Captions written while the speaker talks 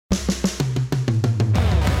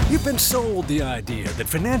We've been sold the idea that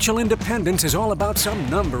financial independence is all about some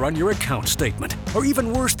number on your account statement, or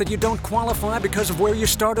even worse, that you don't qualify because of where you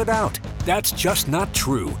started out. That's just not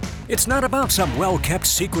true. It's not about some well-kept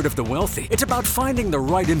secret of the wealthy. It's about finding the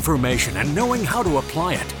right information and knowing how to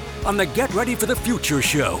apply it. On the Get Ready for the Future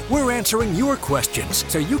show, we're answering your questions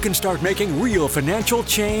so you can start making real financial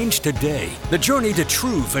change today. The journey to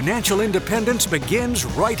true financial independence begins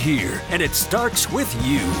right here, and it starts with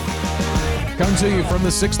you. Come to you from the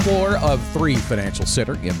 6th floor of 3 Financial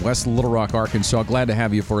Center in West Little Rock, Arkansas. Glad to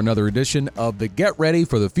have you for another edition of the Get Ready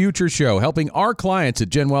for the Future show, helping our clients at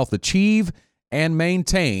Gen Wealth achieve and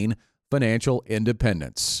maintain financial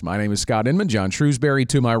independence. My name is Scott Inman, John Shrewsbury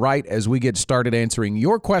to my right as we get started answering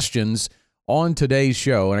your questions on today's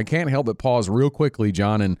show. And I can't help but pause real quickly,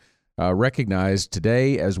 John, and recognize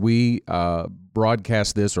today as we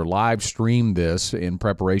broadcast this or live stream this in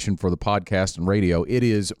preparation for the podcast and radio, it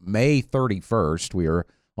is May 31st. We are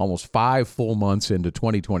almost 5 full months into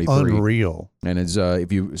 2023. Unreal. And as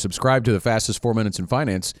if you subscribe to the Fastest 4 Minutes in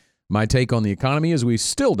Finance, my take on the economy is we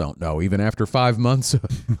still don't know, even after 5 months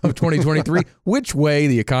of 2023, which way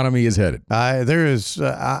the economy is headed. I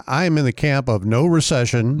am in the camp of no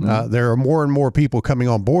recession. There are more and more people coming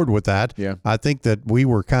on board with that. Yeah. I think that we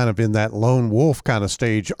were kind of in that lone wolf kind of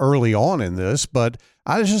stage early on in this, but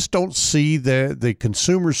I just don't see the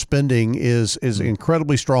consumer spending is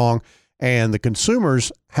incredibly strong, and the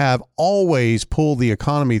consumers have always pulled the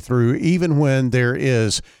economy through, even when there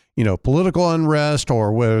is political unrest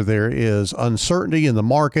or whether there is uncertainty in the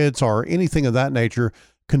markets or anything of that nature.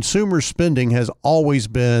 Consumer spending has always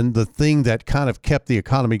been the thing that kind of kept the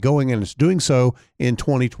economy going, and it's doing so in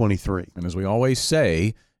 2023. And as we always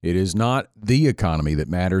say, it is not the economy that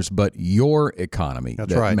matters, but your economy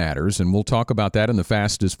that matters. And we'll talk about that in the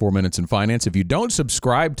Fastest 4 Minutes in Finance. If you don't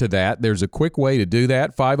subscribe to that, there's a quick way to do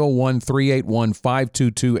that.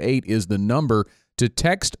 501-381-5228 is the number to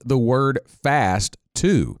text the word FAST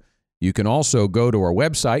to. You can also go to our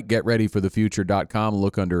website, getreadyforthefuture.com,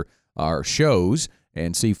 look under our shows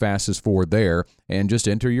and see Fastest 4 there, and just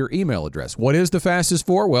enter your email address. What is the Fastest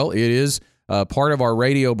 4? Well, it is part of our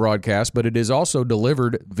radio broadcast, but it is also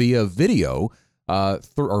delivered via video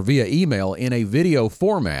or via email in a video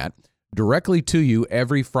format directly to you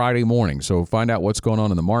every Friday morning. So find out what's going on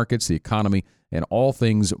in the markets, the economy, and all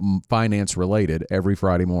things finance related every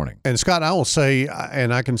Friday morning. And Scott, I will say,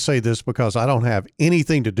 and I can say this because I don't have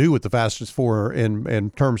anything to do with the Fastest 4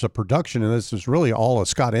 in terms of production, and this is really all a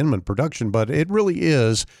Scott Inman production, but it really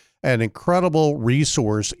is an incredible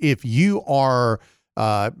resource if you are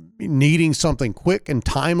needing something quick and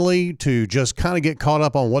timely to just kind of get caught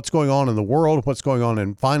up on what's going on in the world, what's going on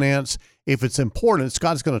in finance. If it's important,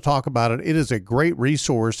 Scott's going to talk about it. It is a great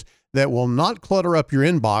resource that will not clutter up your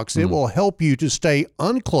inbox. It will help you to stay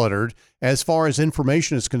uncluttered as far as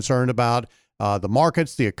information is concerned about the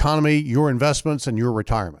markets, the economy, your investments, and your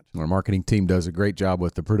retirement. Our marketing team does a great job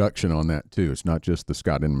with the production on that, too. It's not just the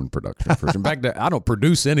Scott Inman production. In fact, I don't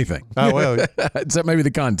produce anything. Oh, well. Except maybe the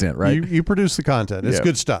content, right? You produce the content. It's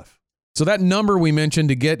good stuff. So that number we mentioned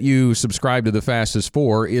to get you subscribed to the Fastest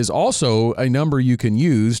 4 is also a number you can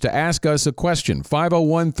use to ask us a question.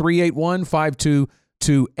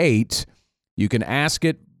 501-381-5228. You can ask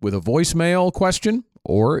it with a voicemail question,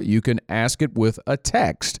 or you can ask it with a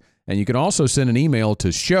text. And you can also send an email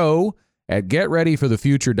to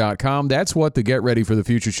show@getreadyforthefuture.com. That's what the Get Ready for the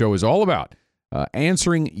Future show is all about,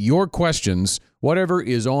 answering your questions, whatever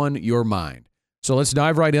is on your mind. So let's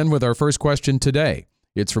dive right in with our first question today.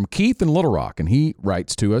 It's from Keith in Little Rock, and he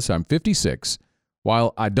writes to us, I'm 56.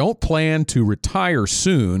 While I don't plan to retire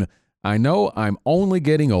soon, I know I'm only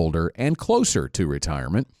getting older and closer to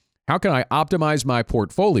retirement. How can I optimize my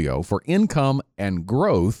portfolio for income and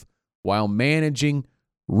growth while managing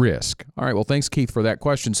risk? All right, well, thanks, Keith, for that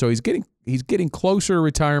question. So he's getting closer to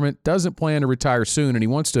retirement, doesn't plan to retire soon, and he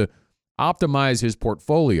wants to optimize his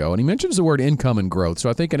portfolio. And he mentions the word income and growth. So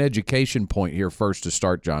I think an education point here first to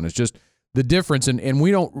start, John, is just the difference. And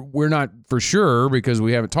we're not for sure, because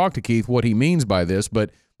we haven't talked to Keith, what he means by this, but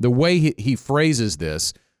the way he phrases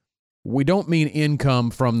this, we don't mean income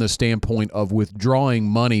from the standpoint of withdrawing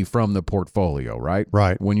money from the portfolio, right?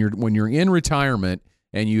 Right. When you're in retirement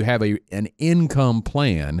and you have an income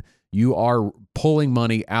plan, you are pulling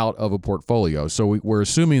money out of a portfolio. So we're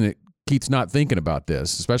assuming that Keith's not thinking about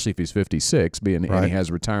this, especially if he's 56, and he has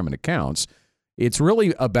retirement accounts. It's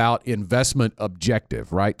really about investment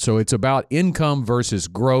objective, right? So it's about income versus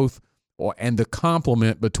growth and the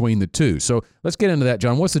complement between the two. So let's get into that,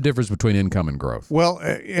 John. What's the difference between income and growth? Well,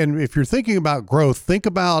 and if you're thinking about growth, think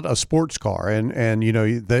about a sports car, and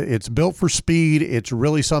it's built for speed. It's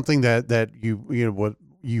really something that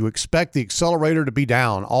you expect the accelerator to be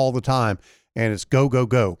down all the time, and it's go, go,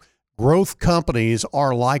 go. Growth companies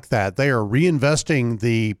are like that. They are reinvesting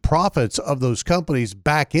the profits of those companies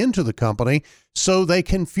back into the company so they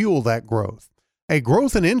can fuel that growth. A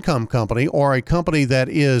growth and income company, or a company that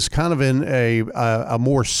is kind of in a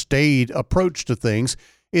more staid approach to things,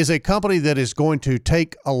 is a company that is going to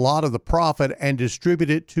take a lot of the profit and distribute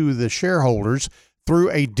it to the shareholders through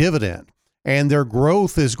a dividend. And their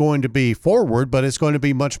growth is going to be forward, but it's going to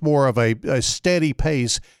be much more of a steady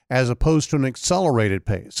pace as opposed to an accelerated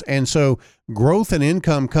pace. And so growth and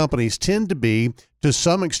income companies tend to be, to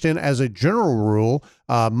some extent, as a general rule,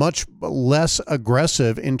 much less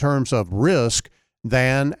aggressive in terms of risk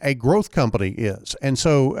than a growth company is. And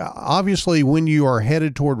so obviously when you are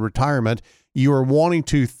headed toward retirement, you are wanting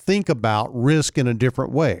to think about risk in a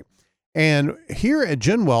different way. And here at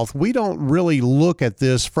Gen Wealth, we don't really look at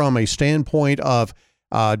this from a standpoint of,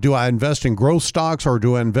 do I invest in growth stocks or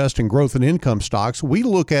do I invest in growth and income stocks? We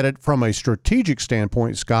look at it from a strategic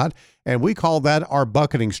standpoint, Scott, and we call that our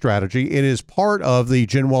bucketing strategy. It is part of the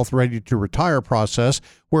Gen Wealth Ready to Retire process,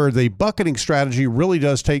 where the bucketing strategy really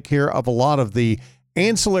does take care of a lot of the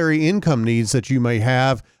ancillary income needs that you may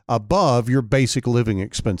have above your basic living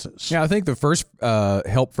expenses. Yeah, I think the first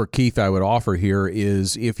help for Keith I would offer here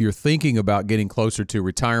is, if you're thinking about getting closer to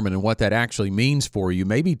retirement and what that actually means for you,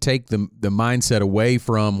 maybe take the mindset away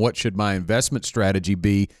from what should my investment strategy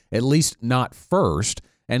be, at least not first,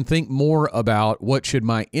 and think more about what should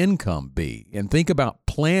my income be, and think about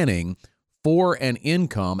planning for an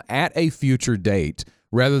income at a future date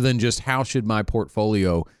rather than just how should my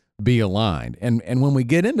portfolio be aligned. And when we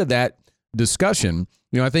get into that discussion,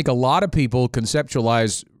 I think a lot of people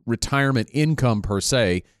conceptualize retirement income per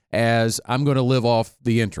se as, I'm going to live off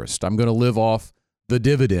the interest. I'm going to live off the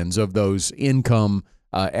dividends of those income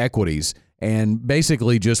equities. And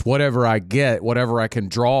basically just whatever I get, whatever I can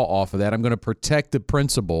draw off of that, I'm going to protect the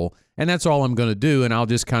principal, and that's all I'm going to do, and I'll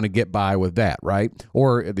just kind of get by with that, right?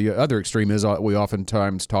 Or the other extreme is we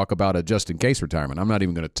oftentimes talk about a just-in-case retirement. I'm not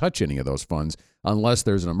even going to touch any of those funds unless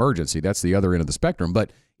there's an emergency. That's the other end of the spectrum.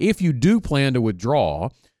 But if you do plan to withdraw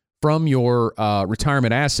from your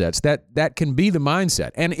retirement assets, that can be the mindset.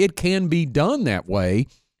 And it can be done that way,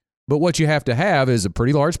 but what you have to have is a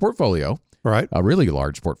pretty large portfolio, right? A really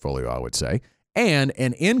large portfolio, I would say, and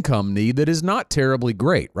an income need that is not terribly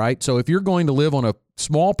great, right? So if you're going to live on a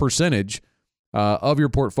small percentage of your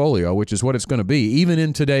portfolio, which is what it's going to be, even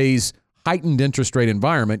in today's heightened interest rate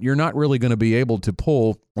environment, you're not really going to be able to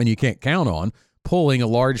pull, and you can't count on pulling a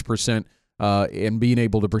large percent and being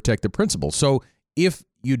able to protect the principal. So if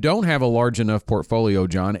you don't have a large enough portfolio,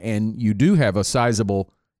 John, and you do have a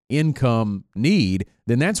sizable income need,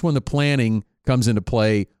 then that's when the planning comes into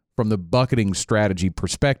play from the bucketing strategy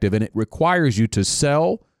perspective. And it requires you to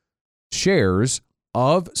sell shares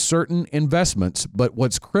of certain investments. But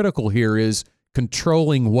what's critical here is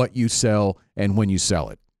controlling what you sell and when you sell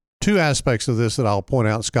it. Two aspects of this that I'll point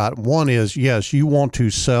out, Scott. One is, yes, you want to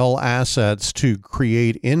sell assets to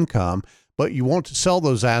create income, but you want to sell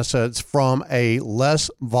those assets from a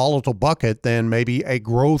less volatile bucket than maybe a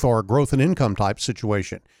growth or a growth and income type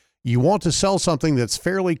situation. You want to sell something that's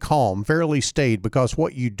fairly calm, fairly staid, because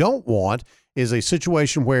what you don't want is a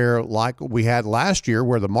situation where, like we had last year,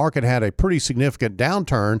 where the market had a pretty significant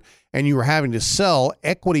downturn and you were having to sell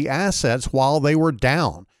equity assets while they were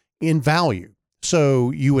down in value.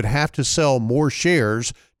 So you would have to sell more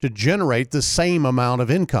shares to generate the same amount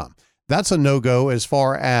of income. That's a no-go as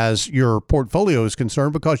far as your portfolio is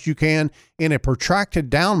concerned, because you can, in a protracted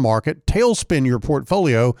down market, tailspin your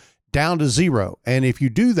portfolio down to zero. And if you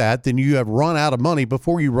do that, then you have run out of money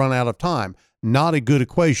before you run out of time. Not a good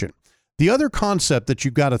equation. The other concept that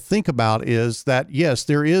you've got to think about is that, yes,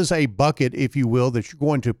 there is a bucket, if you will, that you're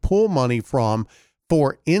going to pull money from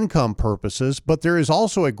for income purposes, but there is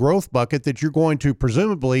also a growth bucket that you're going to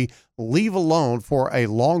presumably leave alone for a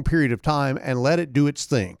long period of time and let it do its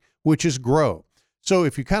thing, which is grow. So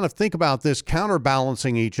if you kind of think about this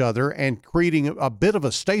counterbalancing each other and creating a bit of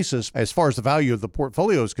a stasis as far as the value of the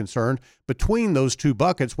portfolio is concerned between those two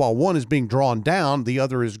buckets, while one is being drawn down, the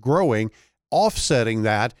other is growing, offsetting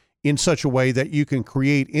that in such a way that you can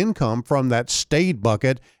create income from that stayed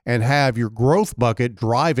bucket and have your growth bucket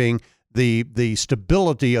driving the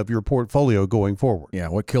stability of your portfolio going forward. Yeah,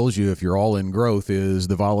 what kills you if you're all in growth is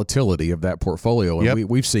the volatility of that portfolio. And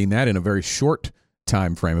we've seen that in a very short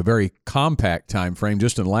time frame, a very compact time frame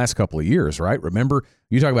just in the last couple of years, right? Remember,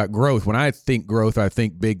 you talk about growth. When I think growth, I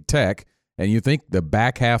think big tech. And you think the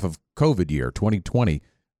back half of COVID year, 2020,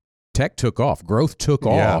 tech took off. Growth took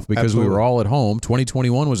off because absolutely. We were all at home.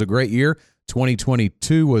 2021 was a great year.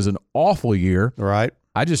 2022 was an awful year. Right.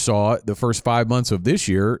 I just saw the first 5 months of this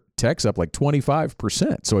year, tech's up like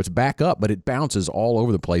 25%. So it's back up, but it bounces all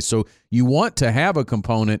over the place. So you want to have a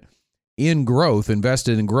component in growth,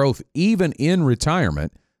 invested in growth, even in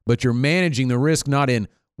retirement, but you're managing the risk not in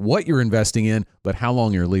what you're investing in, but how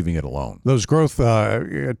long you're leaving it alone. Those growth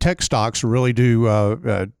tech stocks really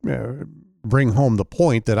do bring home the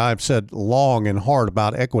point that I've said long and hard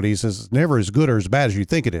about equities is it's never as good or as bad as you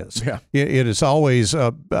think it is. Yeah. It is always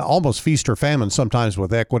almost feast or famine sometimes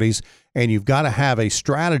with equities, and you've got to have a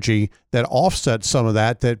strategy that offsets some of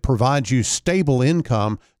that provides you stable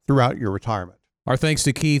income throughout your retirement. Our thanks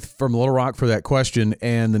to Keith from Little Rock for that question.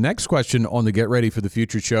 And the next question on the Get Ready for the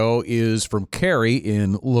Future show is from Carrie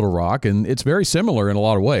in Little Rock, and it's very similar in a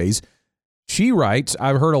lot of ways. She writes,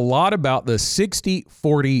 I've heard a lot about the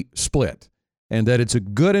 60-40 split and that it's a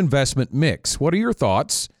good investment mix. What are your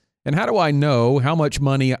thoughts? And how do I know how much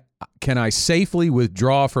money can I safely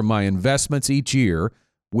withdraw from my investments each year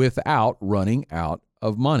without running out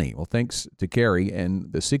of money? Well, thanks to Carrie.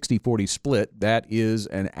 And the 60-40 split, that is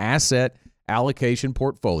an asset allocation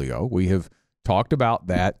portfolio. We have talked about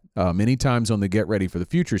that many times on the Get Ready for the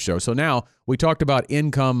Future show. So now we talked about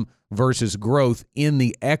income versus growth in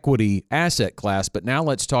the equity asset class, but now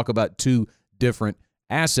let's talk about two different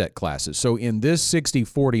asset classes. So in this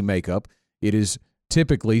 60-40 makeup, it is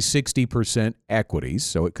typically 60% equities.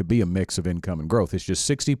 So it could be a mix of income and growth. It's just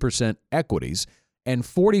 60% equities and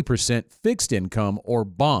 40% fixed income or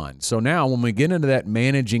bonds. So now when we get into that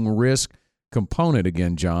managing risk component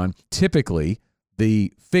again, John, typically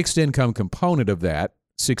the fixed income component of that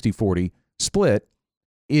 60-40 split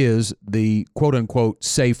is the quote-unquote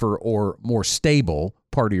safer or more stable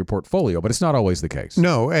part of your portfolio, but it's not always the case.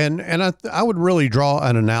 No, and I would really draw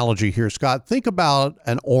an analogy here, Scott. Think about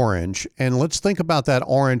an orange, and let's think about that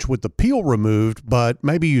orange with the peel removed, but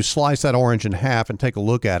maybe you slice that orange in half and take a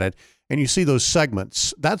look at it, and you see those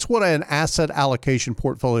segments. That's what an asset allocation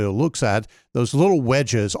portfolio looks at, those little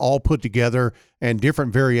wedges all put together and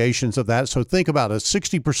different variations of that. So think about a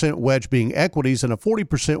 60% wedge being equities and a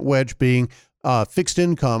 40% wedge being fixed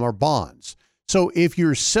income or bonds. So if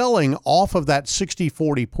you're selling off of that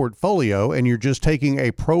 60-40 portfolio and you're just taking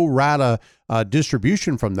a pro rata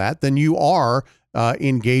distribution from that, then you are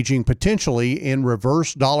engaging potentially in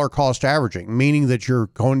reverse dollar cost averaging, meaning that you're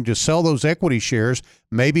going to sell those equity shares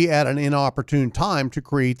maybe at an inopportune time to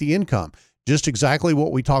create the income. Just exactly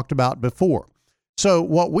what we talked about before. So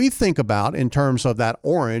what we think about in terms of that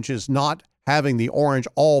orange is not having the orange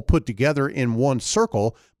all put together in one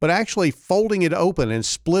circle, but actually folding it open and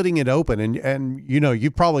splitting it open. And you know,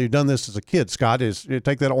 you've probably done this as a kid, Scott, is you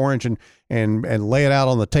take that orange and lay it out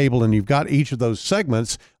on the table, and you've got each of those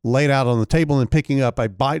segments laid out on the table and picking up a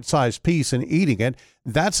bite-sized piece and eating it.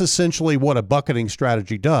 That's essentially what a bucketing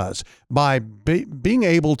strategy does. By being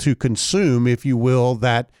able to consume, if you will,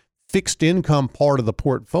 that fixed income part of the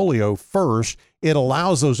portfolio first, it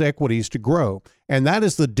allows those equities to grow. And that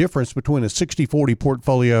is the difference between a 60-40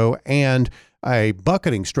 portfolio and a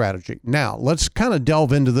bucketing strategy. Now, let's kind of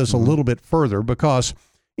delve into this a little bit further, because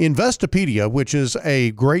Investopedia, which is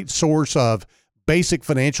a great source of basic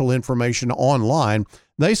financial information online,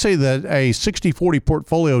 they say that a 60-40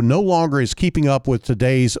 portfolio no longer is keeping up with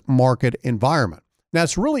today's market environment. Now,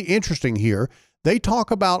 it's really interesting here. They talk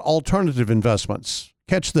about alternative investments.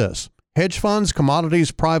 Catch this: hedge funds,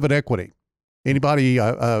 commodities, private equity. Anybody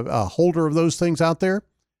a holder of those things out there?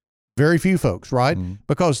 Very few folks, right? Mm-hmm.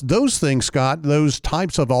 Because those things, Scott, those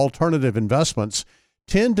types of alternative investments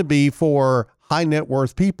tend to be for high net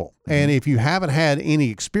worth people. Mm-hmm. And if you haven't had any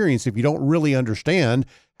experience, if you don't really understand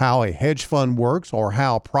how a hedge fund works or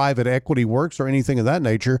how private equity works or anything of that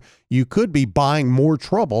nature, you could be buying more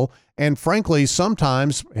trouble. And frankly,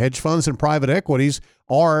 sometimes hedge funds and private equities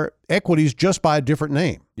are equities just by a different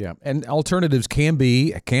name. Yeah, and alternatives can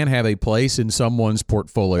have a place in someone's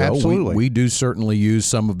portfolio. Absolutely. We do certainly use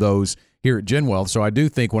some of those here at GenWealth. So I do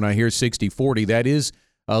think when I hear 60-40, that is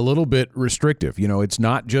a little bit restrictive. You know, it's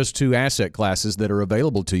not just two asset classes that are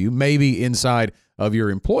available to you. Maybe inside of your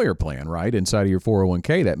employer plan, right? Inside of your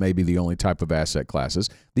 401k, that may be the only type of asset classes.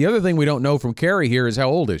 The other thing we don't know from Carrie here is how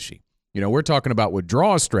old is she? You know, we're talking about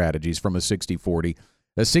withdrawal strategies from a 60-40.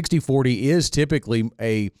 A 60-40 is typically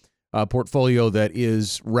a portfolio that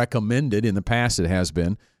is recommended, in the past it has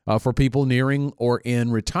been, for people nearing or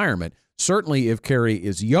in retirement. Certainly if Carrie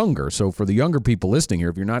is younger. So for the younger people listening here,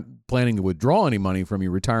 if you're not planning to withdraw any money from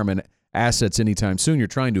your retirement assets anytime soon, you're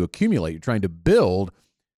trying to accumulate, you're trying to build,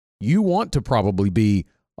 you want to probably be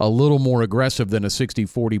a little more aggressive than a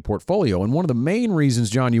 60-40 portfolio. And one of the main reasons,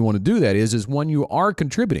 John, you want to do that is when you are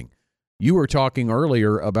contributing. You were talking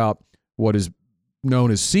earlier about what is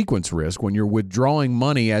known as sequence risk. When you're withdrawing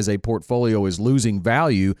money as a portfolio is losing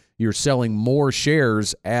value, you're selling more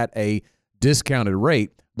shares at a discounted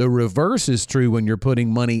rate. The reverse is true when you're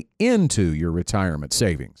putting money into your retirement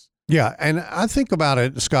savings. Yeah, and I think about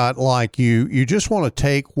it, Scott, like you just want to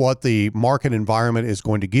take what the market environment is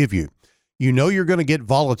going to give you. You know you're going to get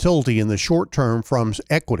volatility in the short term from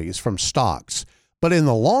equities, from stocks. But in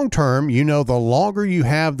the long term, you know the longer you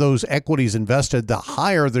have those equities invested, the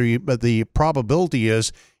higher the probability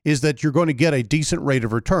is that you're going to get a decent rate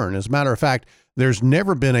of return. As a matter of fact, there's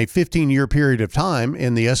never been a 15-year period of time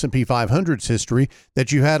in the S&P 500's history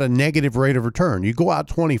that you had a negative rate of return. You go out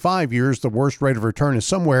 25 years, the worst rate of return is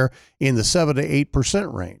somewhere in the 7 to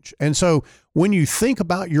 8% range. And so when you think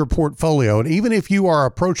about your portfolio, and even if you are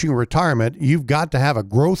approaching retirement, you've got to have a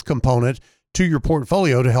growth component to your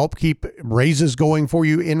portfolio to help keep raises going for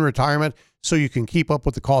you in retirement so you can keep up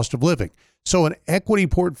with the cost of living. So an equity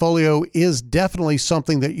portfolio is definitely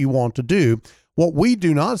something that you want to do. What we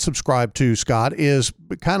do not subscribe to, Scott, is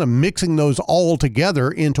kind of mixing those all together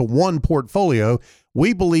into one portfolio.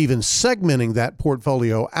 We believe in segmenting that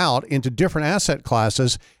portfolio out into different asset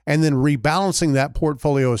classes and then rebalancing that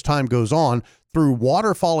portfolio as time goes on through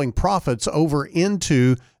waterfalling profits over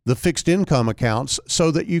into the fixed income accounts so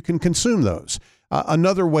that you can consume those.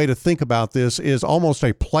 Another way to think about this is almost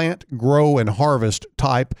a plant, grow, and harvest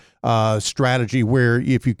type strategy, where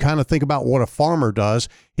if you kind of think about what a farmer does,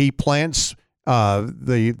 he plants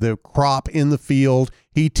the crop in the field,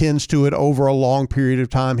 he tends to it over a long period of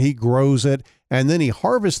time, he grows it, and then he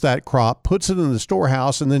harvests that crop, puts it in the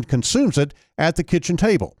storehouse, and then consumes it at the kitchen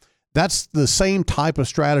table. That's the same type of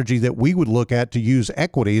strategy that we would look at to use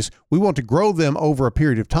equities. We want to grow them over a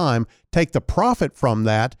period of time, take the profit from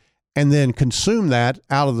that, and then consume that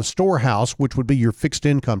out of the storehouse, which would be your fixed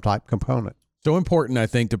income type component. So important, I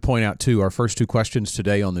think, to point out, too, our first two questions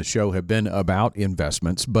today on the show have been about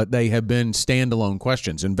investments, but they have been standalone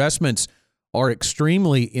questions. Investments are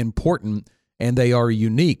extremely important, and they are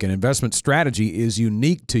unique. An investment strategy is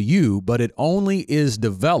unique to you, but it only is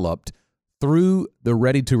developed through the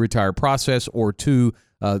ready-to-retire process or to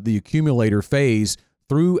the accumulator phase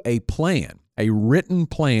through a plan, a written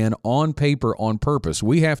plan on paper on purpose.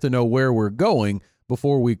 We have to know where we're going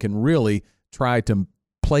before we can really try to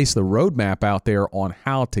place the roadmap out there on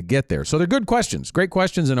how to get there. So they're good questions, great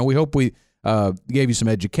questions, and we hope we gave you some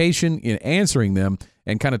education in answering them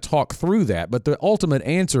and kind of talk through that. But the ultimate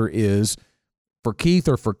answer is, for Keith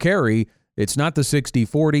or for Carrie, it's not the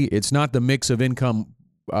 60-40, it's not the mix of income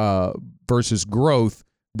versus growth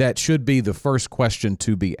that should be the first question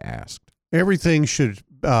to be asked. Everything should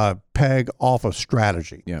peg off of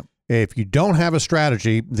strategy. Yeah. If you don't have a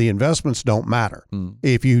strategy, the investments don't matter.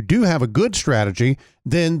 If you do have a good strategy,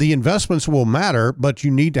 then the investments will matter, but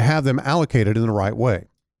you need to have them allocated in the right way.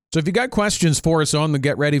 So if you got questions for us on the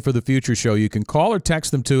Get Ready for the Future show, you can call or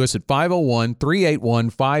text them to us at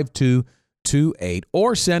 501-381-5228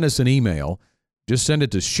 or send us an email. Just send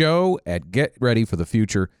it to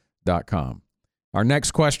show@getreadyforthefuture.com. Our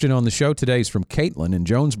next question on the show today is from Caitlin in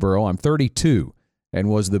Jonesboro. I'm 32 and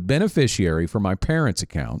was the beneficiary for my parents'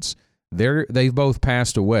 accounts. They've both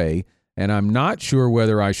passed away, and I'm not sure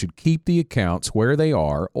whether I should keep the accounts where they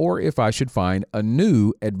are or if I should find a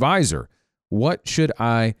new advisor. What should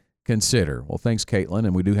I consider? Well, thanks, Caitlin,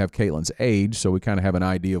 and we do have Caitlin's age, so we kind of have an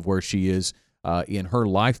idea of where she is in her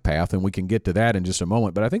life path, and we can get to that in just a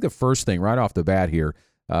moment. But I think the first thing right off the bat here,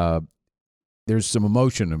 there's some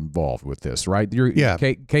emotion involved with this, right?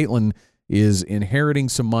 Caitlin is inheriting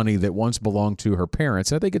some money that once belonged to her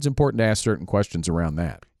parents. I think it's important to ask certain questions around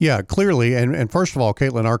that. Yeah, clearly. And first of all,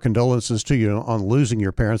 Caitlin, our condolences to you on losing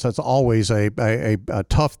your parents. That's always a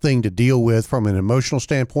tough thing to deal with from an emotional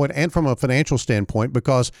standpoint and from a financial standpoint,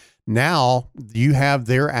 because now you have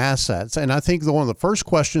their assets. And I think one of the first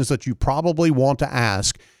questions that you probably want to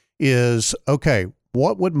ask is, okay,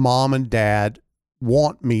 what would mom and dad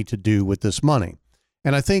want me to do with this money?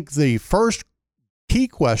 And I think the first key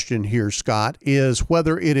question here, Scott, is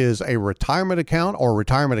whether it is a retirement account or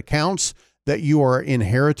retirement accounts that you are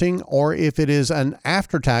inheriting, or if it is an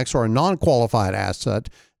after-tax or a non-qualified asset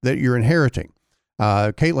that you're inheriting.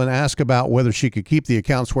 Caitlin asked about whether she could keep the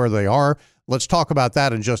accounts where they are. Let's talk about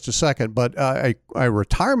that in just a second. But a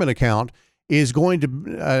retirement account is going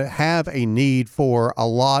to have a need for a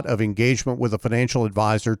lot of engagement with a financial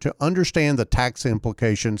advisor to understand the tax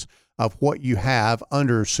implications of what you have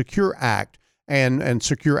under Secure Act and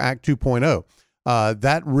Secure Act 2.0.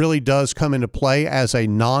 That really does come into play as a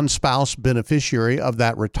non-spouse beneficiary of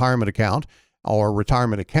that retirement account, or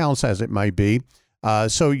retirement accounts as it may be.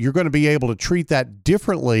 So you're going to be able to treat that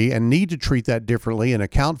differently and need to treat that differently and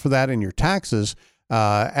account for that in your taxes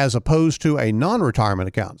as opposed to a non-retirement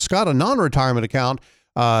account. Scott, a non-retirement account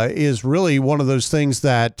is really one of those things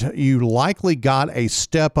that you likely got a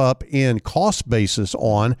step up in cost basis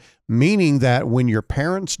on, meaning that when your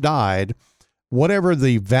parents died, whatever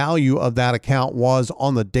the value of that account was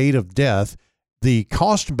on the date of death, the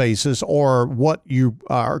cost basis, or what you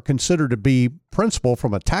are considered to be principal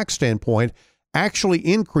from a tax standpoint, actually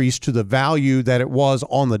increased to the value that it was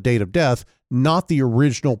on the date of death, not the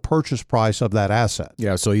original purchase price of that asset.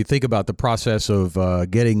 Yeah, so you think about the process of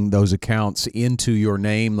getting those accounts into your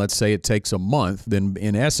name. Let's say it takes a month. Then,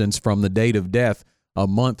 in essence, from the date of death, a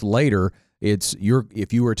month later, if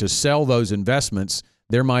you were to sell those investments,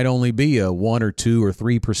 there might only be a 1 or 2 or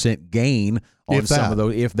 3% gain on some of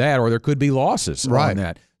those, if that, or there could be losses on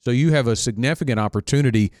that. So you have a significant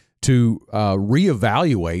opportunity to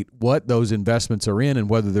reevaluate what those investments are in and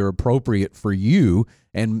whether they're appropriate for you,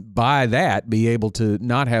 and by that be able to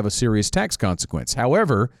not have a serious tax consequence.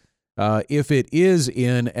 However, if it is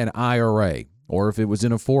in an IRA or if it was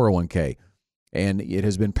in a 401k and it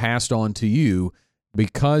has been passed on to you,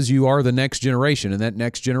 because you are the next generation, and that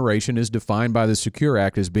next generation is defined by the Secure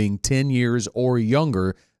Act as being 10 years or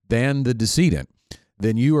younger than the decedent,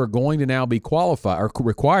 then you are going to now be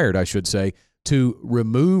required, I should say, to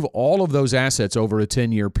remove all of those assets over a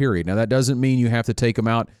 10-year period. Now, that doesn't mean you have to take them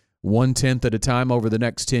out 1/10 at a time over the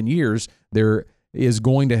next 10 years. There is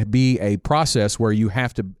going to be a process where you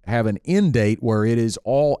have to have an end date where it is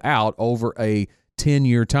all out over a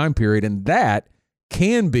 10-year time period, and that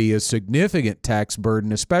can be a significant tax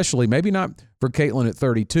burden, especially maybe not for Caitlin at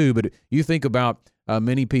 32, but you think about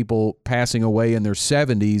many people passing away in their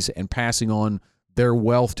 70s and passing on their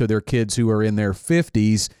wealth to their kids who are in their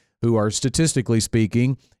 50s, who are statistically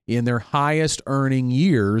speaking in their highest earning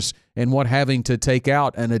years, and what having to take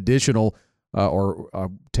out an additional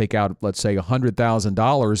take out, let's say,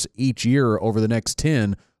 $100,000 each year over the next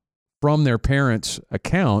 10 from their parents'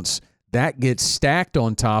 accounts. That gets stacked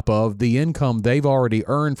on top of the income they've already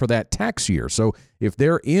earned for that tax year. So if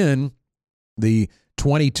they're in the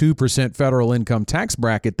 22% federal income tax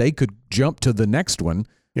bracket, they could jump to the next one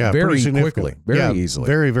very quickly, very easily.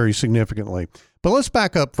 Very, very significantly. But let's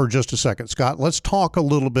back up for just a second, Scott. Let's talk a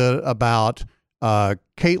little bit about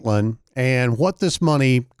Caitlin and what this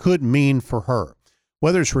money could mean for her.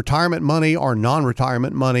 Whether it's retirement money or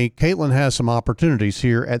non-retirement money, Caitlin has some opportunities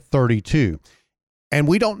here at 32. And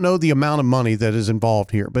we don't know the amount of money that is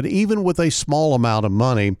involved here, but even with a small amount of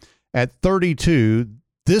money at 32,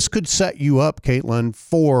 this could set you up, Caitlin,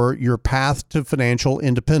 for your path to financial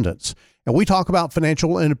independence. And we talk about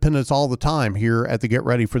financial independence all the time here at the Get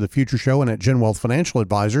Ready for the Future show and at Gen Wealth Financial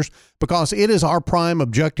Advisors, because it is our prime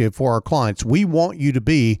objective for our clients. We want you to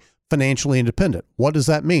be financially independent. What does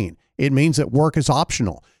that mean? It means that work is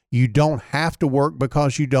optional. You don't have to work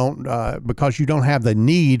because you don't have the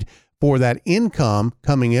need for that income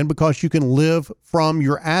coming in, because you can live from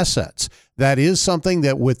your assets. That is something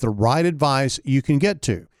that with the right advice you can get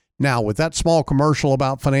to. Now, with that small commercial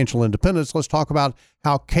about financial independence, let's talk about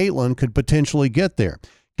how Caitlin could potentially get there.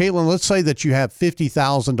 Caitlin, let's say that you have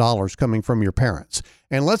 $50,000 coming from your parents.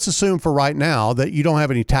 And let's assume for right now that you don't have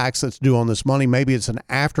any tax that's due on this money. Maybe it's an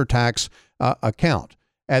after-tax account.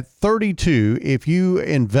 At 32, if you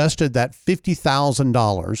invested that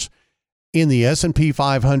 $50,000 in the S&P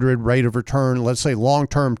 500 rate of return, let's say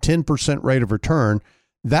long-term 10% rate of return,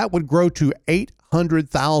 that would grow to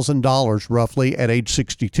 $800,000 roughly at age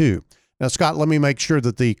 62. Now, Scott, let me make sure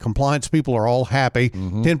that the compliance people are all happy.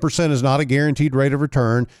 10% is not a guaranteed rate of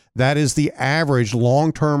return. That is the average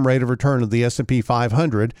long-term rate of return of the S&P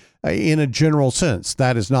 500 in a general sense.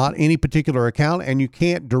 That is not any particular account, and you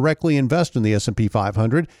can't directly invest in the S&P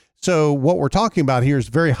 500. So what we're talking about here is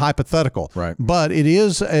very hypothetical, right? But it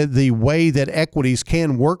is the way that equities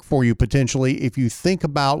can work for you potentially if you think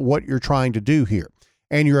about what you're trying to do here.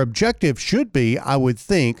 And your objective should be, I would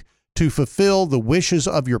think, to fulfill the wishes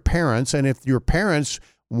of your parents. And if your parents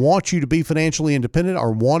want you to be financially independent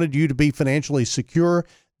or wanted you to be financially secure,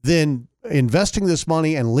 then investing this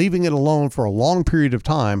money and leaving it alone for a long period of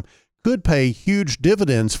time could pay huge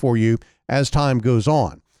dividends for you as time goes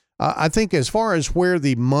on. I think as far as where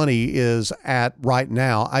the money is at right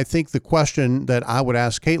now, I think the question that I would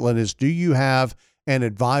ask Caitlin is, do you have an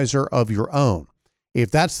advisor of your own?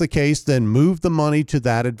 If that's the case, then move the money to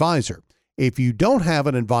that advisor. If you don't have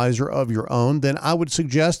an advisor of your own, then I would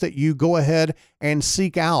suggest that you go ahead and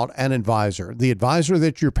seek out an advisor. The advisor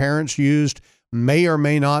that your parents used may or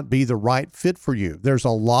may not be the right fit for you. There's a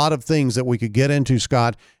lot of things that we could get into,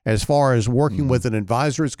 Scott, as far as working with an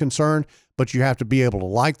advisor is concerned. but you have to be able to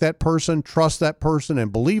like that person, trust that person,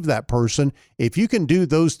 and believe that person. If you can do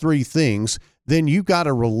those three things, then you've got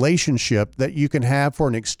a relationship that you can have for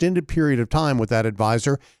an extended period of time with that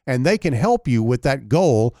advisor, and they can help you with that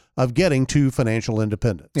goal of getting to financial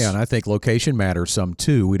independence. Yeah, and I think location matters some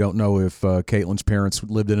too. We don't know if Caitlin's parents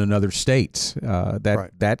lived in another state.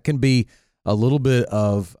 That can be a little bit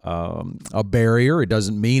of a barrier. It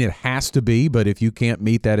doesn't mean it has to be, but if you can't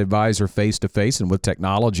meet that advisor face to face, and with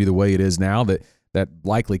technology the way it is now, that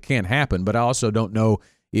likely can't happen. But I also don't know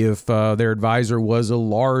if their advisor was a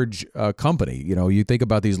large company. You know, you think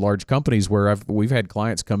about these large companies where we've had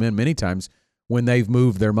clients come in many times when they've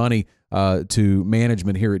moved their money to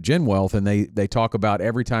management here at Gen Wealth, and they talk about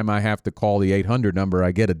every time I have to call the 800 number,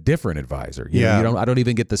 I get a different advisor. I don't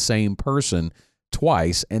even get the same person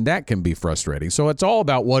twice, and that can be frustrating. So it's all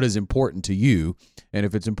about what is important to you, and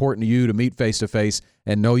if it's important to you to meet face to face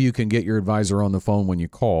and know you can get your advisor on the phone when you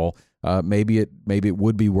call, maybe it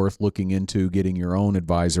would be worth looking into getting your own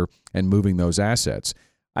advisor and moving those assets.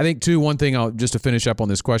 I think too, one thing just to finish up on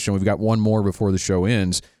this question, we've got one more before the show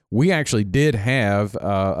ends. We actually did have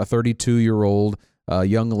a 32-year-old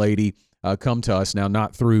young lady come to us, now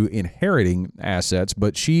not through inheriting assets,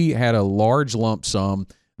 but she had a large lump sum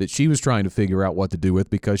that she was trying to figure out what to do with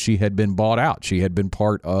because she had been bought out. She had been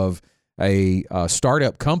part of a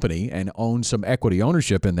startup company and owned some equity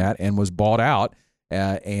ownership in that and was bought out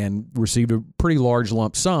and received a pretty large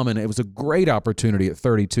lump sum. And it was a great opportunity at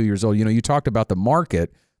 32 years old. You know, you talked about the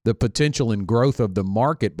market, the potential and growth of the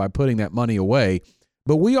market by putting that money away.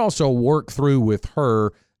 But we also work through with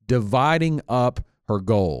her dividing up her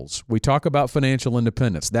goals. We talk about financial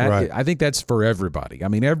independence. Right. I think that's for everybody. I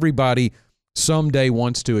mean, everybody someday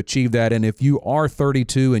wants to achieve that. And if you are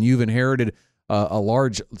 32 and you've inherited a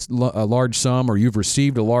large sum, or you've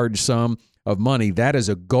received a large sum of money, that is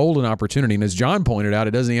a golden opportunity. And as John pointed out,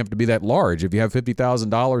 it doesn't even have to be that large. If you have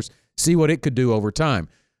 $50,000, see what it could do over time.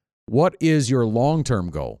 What is your long-term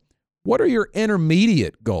goal? What are your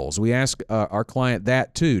intermediate goals? We ask our client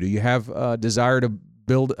that too. Do you have a desire to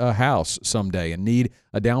build a house someday and need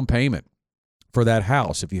a down payment for that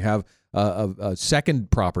house? If you have a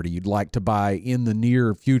second property you'd like to buy in the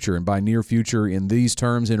near future, and by near future in these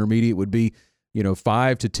terms, intermediate would be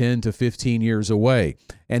 5 to 10 to 15 years away.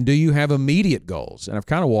 And do you have immediate goals? And I've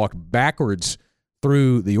kind of walked backwards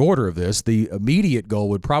through the order of this. The immediate goal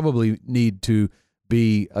would probably need to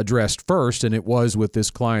be addressed first, and it was with this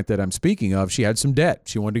client that I'm speaking of. She had some debt.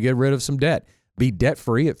 She wanted to get rid of some debt. Be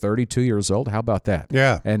debt-free at 32 years old. How about that?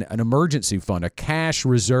 Yeah. And an emergency fund, a cash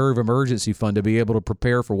reserve emergency fund to be able to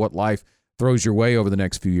prepare for what life throws your way over the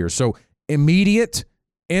next few years. So immediate,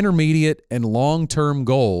 intermediate, and long-term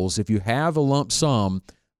goals, if you have a lump sum,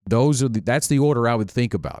 that's the order I would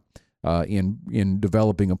think about in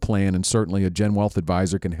developing a plan, and certainly a Gen Wealth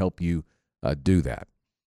advisor can help you do that.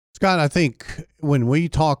 Scott, I think when we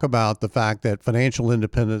talk about the fact that financial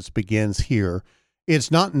independence begins here,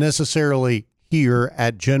 it's not necessarily here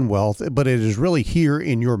at Gen Wealth, but it is really here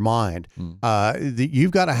in your mind.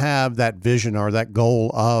 You've got to have that vision or that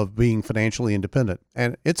goal of being financially independent.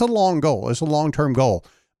 And it's a long goal. It's a long-term goal.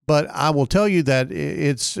 But I will tell you that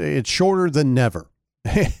it's shorter than never.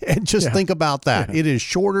 And just think about that. Yeah. It is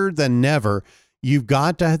shorter than never. You've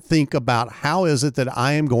got to think about, how is it that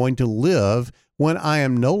I am going to live when I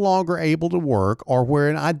am no longer able to work, or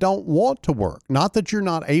when I don't want to work? Not that you're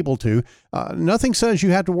not able to. Nothing says you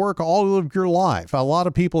have to work all of your life. A lot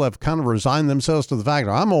of people have kind of resigned themselves to the fact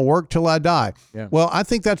that I'm going to work till I die. Yeah. Well, I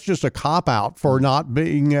think that's just a cop-out for not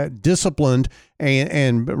being disciplined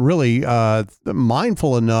and really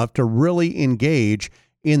mindful enough to really engage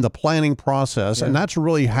in the planning process. Yeah. And that's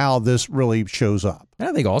really how this really shows up. And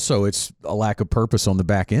I think also it's a lack of purpose on the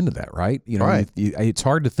back end of that, right? Right. It's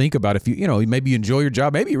hard to think about if maybe you enjoy your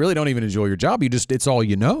job. Maybe you really don't even enjoy your job. It's all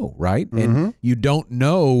you know, right? Mm-hmm. And you don't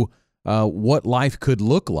know what life could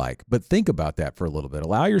look like. But think about that for a little bit.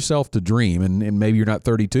 Allow yourself to dream. And maybe you're not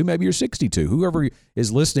 32, maybe you're 62. Whoever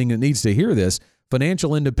is listening and needs to hear this,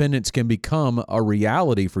 financial independence can become a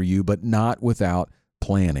reality for you, but not without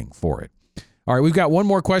planning for it. All right, we've got one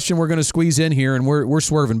more question we're going to squeeze in here, and we're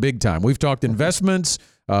swerving big time. We've talked investments.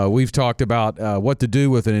 We've talked about what to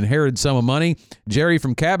do with an inherited sum of money. Jerry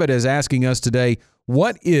from Cabot is asking us today,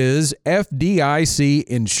 what is FDIC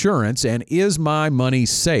insurance, and is my money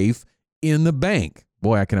safe in the bank?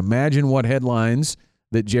 Boy, I can imagine what headlines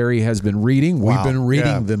that Jerry has been reading. Wow. We've been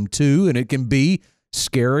reading them too, and it can be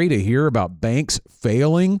scary to hear about banks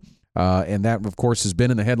failing. And that, of course, has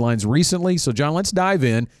been in the headlines recently. So, John, let's dive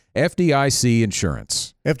in. FDIC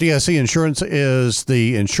insurance. FDIC insurance is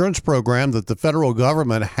the insurance program that the federal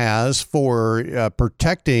government has for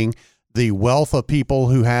protecting the wealth of people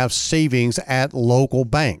who have savings at local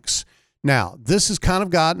banks. Now, this has kind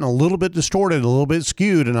of gotten a little bit distorted, a little bit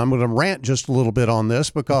skewed, and I'm going to rant just a little bit on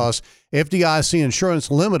this because FDIC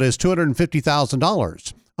insurance limit is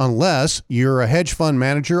 $250,000. Unless you're a hedge fund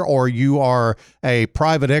manager or you are a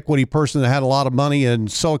private equity person that had a lot of money in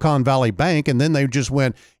Silicon Valley Bank, and then they just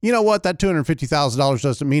went, you know what, that $250,000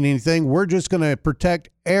 doesn't mean anything. We're just going to protect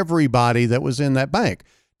everybody that was in that bank.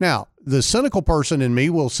 Now, the cynical person in me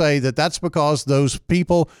will say that that's because those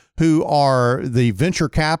people who are the venture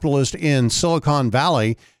capitalists in Silicon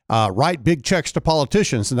Valley write big checks to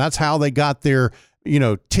politicians, and that's how they got their,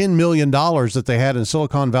 $10 million that they had in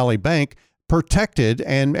Silicon Valley Bank protected,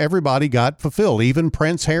 and everybody got fulfilled. Even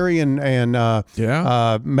Prince Harry and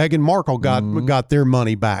Meghan Markle got their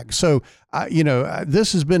money back. So,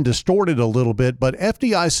 this has been distorted a little bit, but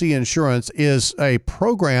FDIC insurance is a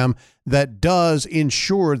program that does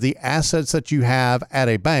insure the assets that you have at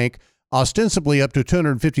a bank, ostensibly up to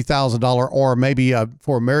 $250,000 or maybe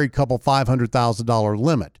for a married couple, $500,000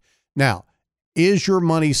 limit. Now, is your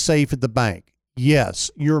money safe at the bank? Yes,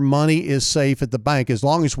 your money is safe at the bank as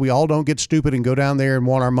long as we all don't get stupid and go down there and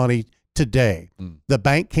want our money today. The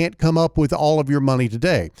bank can't come up with all of your money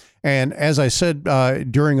today. And as I said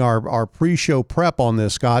during our pre-show prep on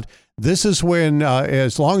this, Scott, this is when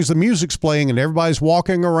as long as the music's playing and everybody's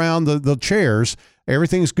walking around the chairs,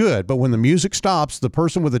 everything's good. But when the music stops, the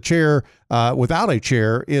person with a chair, without a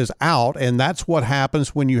chair, is out. And that's what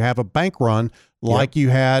happens when you have a bank run like you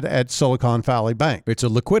had at Silicon Valley Bank. It's a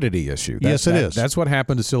liquidity issue. Yes, it is. That's what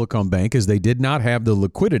happened to Silicon Bank is they did not have the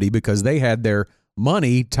liquidity because they had their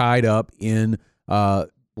money tied up in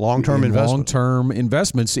long-term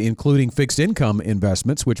investments, including fixed income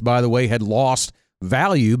investments, which, by the way, had lost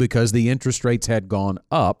value because the interest rates had gone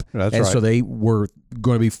up. That's right. So they were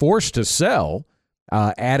going to be forced to sell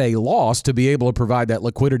at a loss to be able to provide that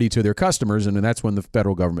liquidity to their customers, and that's when the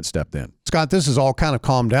federal government stepped in. Scott, this has all kind of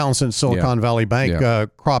calmed down since Silicon Valley Bank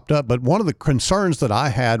cropped up, but one of the concerns that I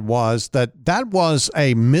had was that was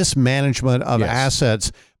a mismanagement of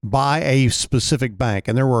assets by a specific bank,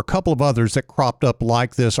 and there were a couple of others that cropped up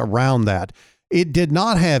like this around that. It did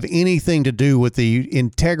not have anything to do with the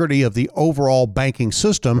integrity of the overall banking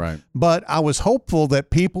system, but I was hopeful that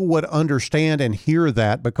people would understand and hear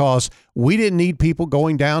that because we didn't need people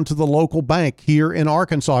going down to the local bank here in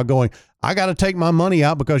Arkansas going, I got to take my money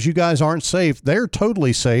out because you guys aren't safe. They're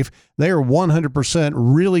totally safe. They are 100%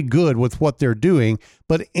 really good with what they're doing.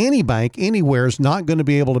 But any bank anywhere is not going to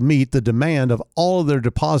be able to meet the demand of all of their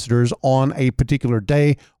depositors on a particular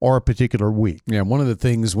day or a particular week. Yeah, one of the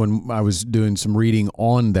things when I was doing some reading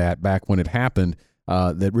on that back when it happened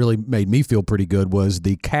that really made me feel pretty good was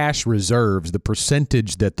the cash reserves, the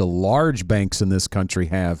percentage that the large banks in this country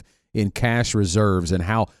have in cash reserves and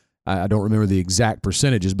how I don't remember the exact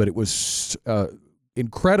percentages, but it was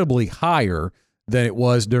incredibly higher than it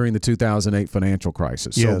was during the 2008 financial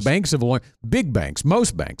crisis. So banks have learned, big banks,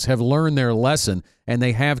 most banks have learned their lesson, and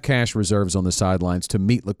they have cash reserves on the sidelines to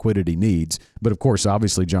meet liquidity needs. But of course,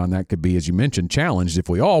 obviously, John, that could be, as you mentioned, challenged if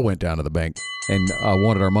we all went down to the bank and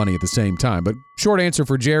wanted our money at the same time. But short answer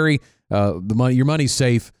for Jerry, your money's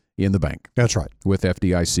safe in the bank. That's right. With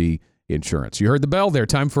FDIC insurance. You heard the bell there.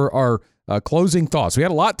 Time for our closing thoughts. We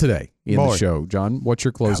had a lot today in the show. John, what's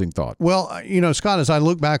your closing thought? Well, Scott, as I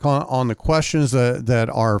look back on the questions that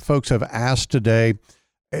our folks have asked today,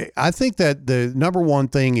 I think that the number one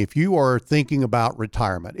thing, if you are thinking about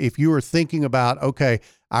retirement, if you are thinking about, okay,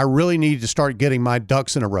 I really need to start getting my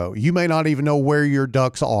ducks in a row, you may not even know where your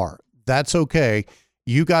ducks are. That's okay.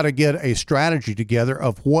 You got to get a strategy together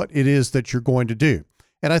of what it is that you're going to do.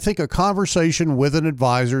 And I think a conversation with an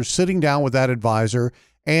advisor, sitting down with that advisor,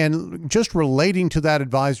 and just relating to that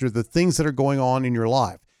advisor the things that are going on in your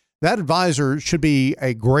life. That advisor should be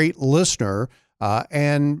a great listener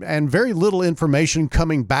and very little information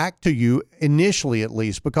coming back to you initially, at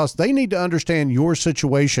least, because they need to understand your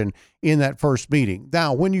situation in that first meeting.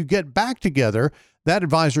 Now, when you get back together, that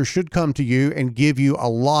advisor should come to you and give you a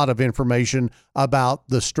lot of information about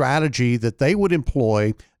the strategy that they would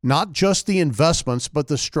employ, not just the investments, but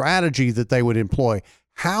the strategy that they would employ,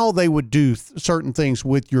 how they would do certain things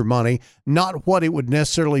with your money, not what it would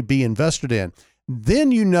necessarily be invested in.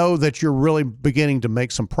 Then you know that you're really beginning to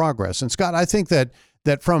make some progress. And Scott, I think that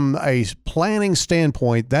from a planning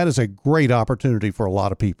standpoint, that is a great opportunity for a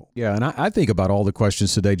lot of people. Yeah, and I think about all the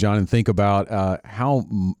questions today, John, and think about how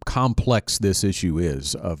complex this issue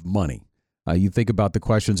is of money. You think about the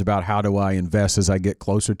questions about how do I invest as I get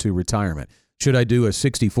closer to retirement? Should I do a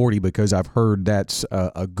 60-40 because I've heard that's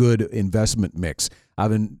a good investment mix?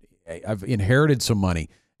 I've inherited some money.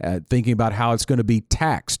 thinking about how it's going to be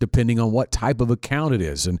taxed depending on what type of account it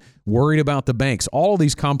is, and worried about the banks. All of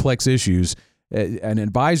these complex issues, an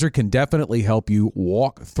advisor can definitely help you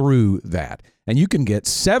walk through that. And you can get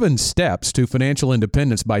 7 steps to financial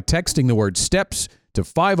independence by texting the word STEPS to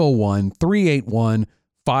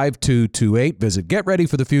 501-381-5228. Visit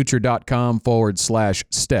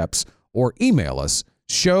getreadyforthefuture.com/steps or email us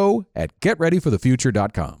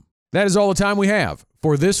show@getreadyforthefuture.com. That is all the time we have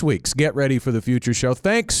for this week's Get Ready for the Future show.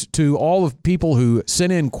 Thanks to all of people who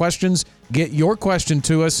sent in questions. Get your question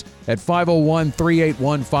to us at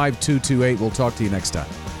 501-381-5228. We'll talk to you next time.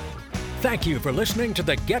 Thank you for listening to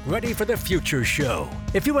the Get Ready for the Future show.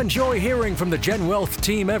 If you enjoy hearing from the Gen Wealth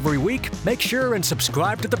team every week, make sure and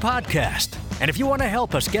subscribe to the podcast. And if you want to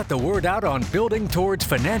help us get the word out on building towards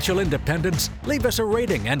financial independence, leave us a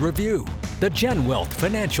rating and review. The Gen Wealth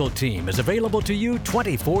financial team is available to you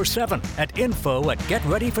 24/7 at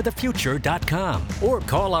info@getreadyforthefuture.com or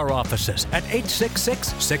call our offices at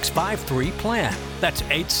 866-653-PLAN. That's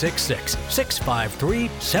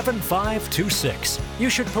 866-653-7526.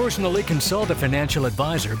 You should personally consult a financial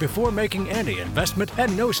advisor before making any investment,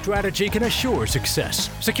 and no strategy can assure success.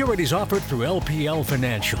 Securities offered through LPL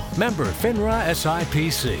Financial. Member FINRA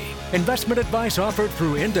SIPC. Investment advice offered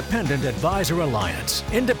through Independent Advisor Alliance.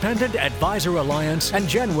 Independent Advisor Alliance and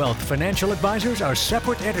Gen Wealth Financial Advisors are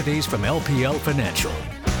separate entities from LPL Financial.